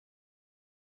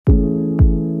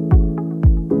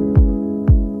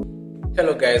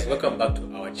Hello guys, welcome back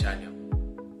to our channel.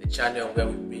 The channel where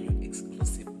we bring you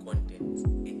exclusive content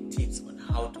and tips on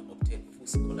how to obtain full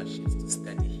scholarships to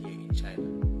study here in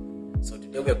China. So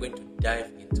today we are going to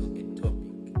dive into a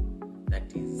topic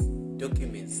that is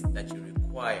documents that you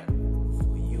require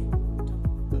for you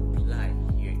to apply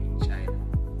here in China.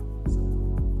 So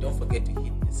don't forget to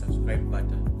hit the subscribe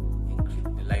button and click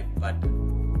the like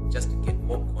button just to get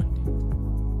more content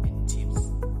and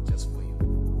tips just for you.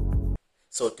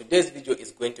 So today's video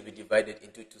is going to be divided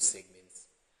into two segments.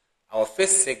 Our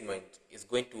first segment is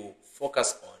going to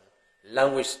focus on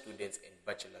language students and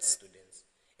bachelor students.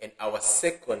 And our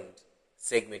second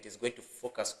segment is going to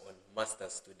focus on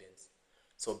master's students.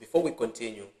 So before we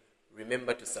continue,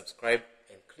 remember to subscribe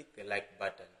and click the like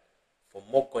button for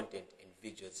more content and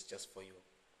videos just for you.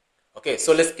 Okay,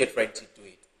 so let's get right into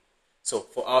it. So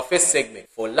for our first segment,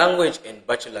 for language and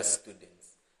bachelor students,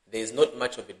 there is not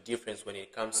much of a difference when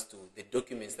it comes to the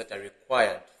documents that are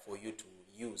required for you to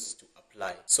use to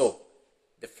apply. So,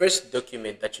 the first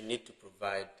document that you need to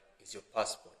provide is your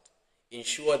passport.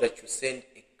 Ensure that you send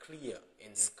a clear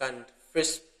and scanned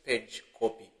first page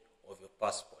copy of your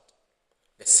passport.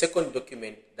 The second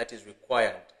document that is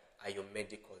required are your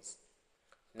medicals.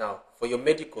 Now, for your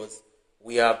medicals,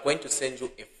 we are going to send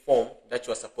you a form that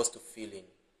you are supposed to fill in.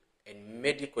 And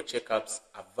medical checkups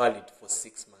are valid for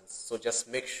 6 months. So just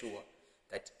make sure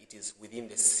that it is within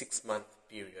the 6-month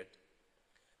period.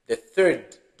 The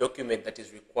third document that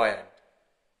is required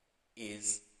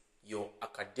is your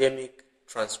academic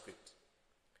transcript.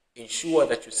 Ensure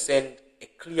that you send a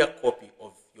clear copy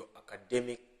of your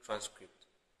academic transcript.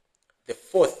 The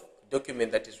fourth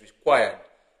document that is required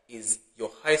is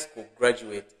your high school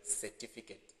graduate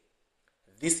certificate.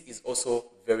 This is also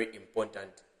very important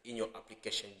in your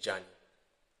application journey.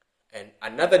 And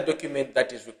another document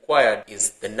that is required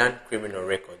is the non-criminal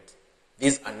record.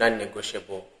 These are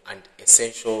non-negotiable and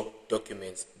essential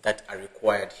documents that are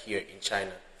required here in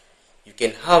China. You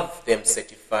can have them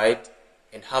certified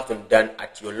and have them done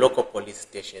at your local police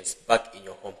stations back in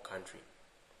your home country.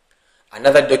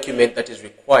 Another document that is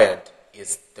required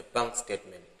is the bank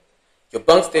statement. Your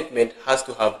bank statement has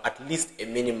to have at least a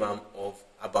minimum of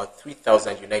about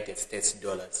 3,000 United States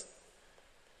dollars.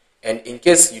 And in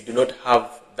case you do not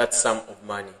have that sum of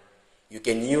money, you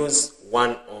can use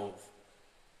one of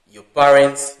your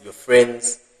parents, your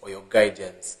friends, or your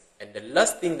guardians. And the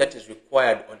last thing that is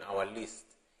required on our list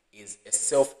is a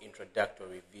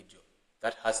self-introductory video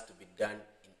that has to be done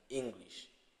in English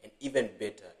and even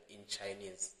better in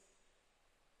Chinese.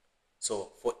 So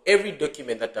for every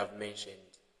document that I've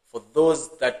mentioned, for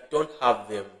those that don't have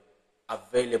them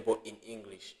available in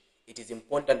English, it is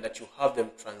important that you have them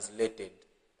translated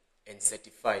and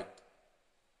certified